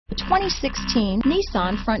2016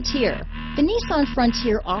 Nissan Frontier. The Nissan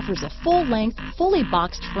Frontier offers a full-length, fully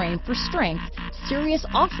boxed frame for strength, serious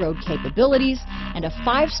off-road capabilities, and a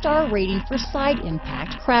 5-star rating for side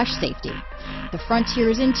impact crash safety. The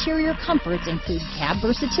Frontier's interior comforts include cab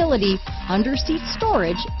versatility, under-seat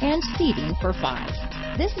storage, and seating for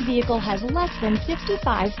 5. This vehicle has less than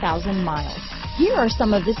 55,000 miles. Here are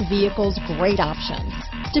some of this vehicle's great options: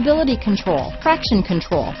 stability control, traction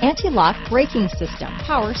control, anti-lock braking system,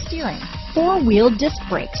 power steering, 4-wheel disc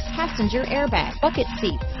brakes, passenger airbag, bucket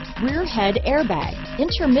seats, rear head airbag,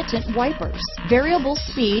 intermittent wipers, variable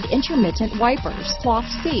speed intermittent wipers, cloth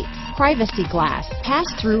seats, privacy glass,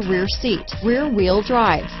 pass-through rear seat, rear wheel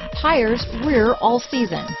drive, tires rear all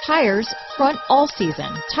season, tires front all season,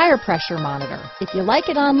 tire pressure monitor. If you like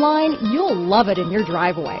it online, you'll love it in your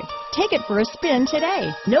driveway. Take it for a spin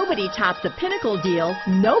today. Nobody tops a Pinnacle deal.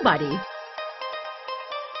 Nobody.